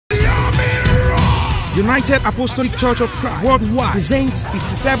United Apostolic Church of Christ Worldwide presents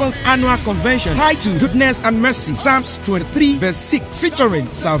 57th Annual Convention titled Goodness and Mercy, Psalms 23 verse 6, featuring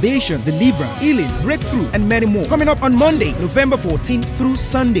salvation, deliverance, healing, breakthrough, and many more. Coming up on Monday, November 14th through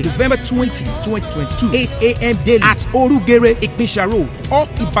Sunday, November 20, 2022, 8 a.m. daily at Orugere Ikpinsha Road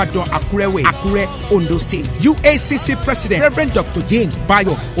off Ibadan Akure Way, Akure, Ondo State. UACC President Reverend Dr. James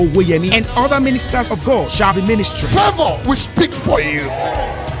Bayo Owoyemi and other ministers of God shall be ministering. Favor will speak for you.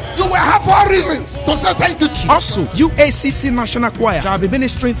 You will have all reasons to say thank you. Also, UACC National Choir shall be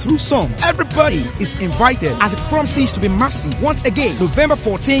ministering through songs. Everybody is invited as it promises to be massive. Once again, November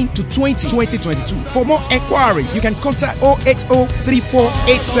 14 to 20, 2022. For more enquiries, you can contact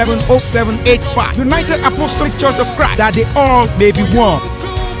 08034870785. United Apostolic Church of Christ, that they all may be one.